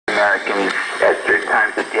Americans at certain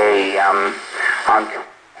times of day on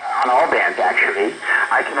all bands, actually.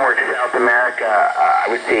 I can work South America, I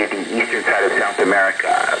would say the eastern side of South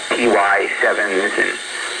America, PY7s and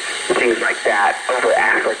things like that, over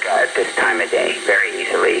Africa at this time of day, very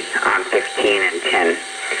easily, on 15 and 10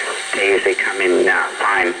 days. They come in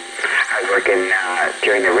fine. I was working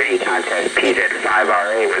during the RIDI contest.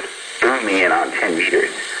 PZ5RA was booming in on 10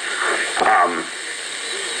 meters.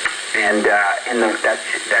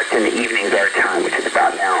 That's in the evenings our time, which is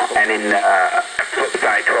about now. And in flip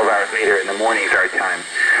side, 12 hours later in the mornings our time,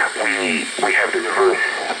 we have the reverse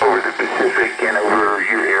over the Pacific and over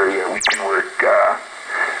your area. We can work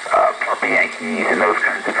Papa Yankees and those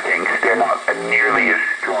kinds of things. They're not nearly as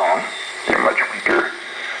strong. They're much weaker,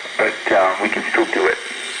 but we can still do it.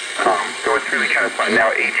 So it's really kind of fun.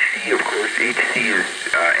 Now HC, of course, HC is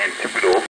antipodal.